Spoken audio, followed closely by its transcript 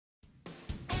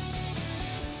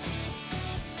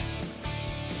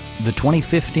the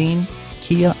 2015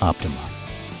 Kia Optima.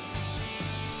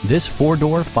 This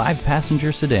four-door,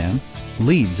 five-passenger sedan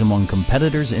leads among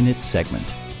competitors in its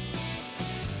segment.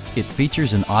 It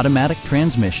features an automatic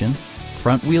transmission,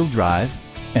 front-wheel drive,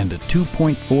 and a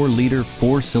 2.4-liter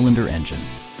four-cylinder engine.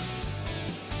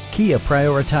 Kia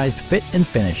prioritized fit and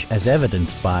finish as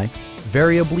evidenced by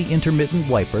variably intermittent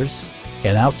wipers,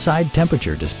 an outside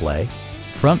temperature display,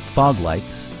 front fog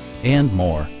lights, and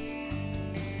more.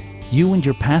 You and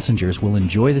your passengers will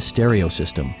enjoy the stereo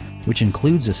system, which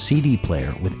includes a CD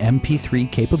player with MP3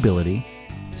 capability,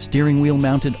 steering wheel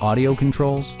mounted audio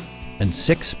controls, and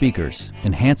 6 speakers,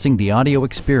 enhancing the audio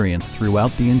experience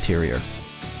throughout the interior.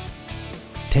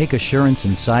 Take assurance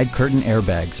in side curtain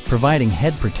airbags, providing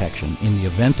head protection in the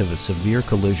event of a severe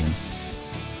collision.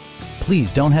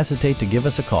 Please don't hesitate to give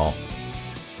us a call.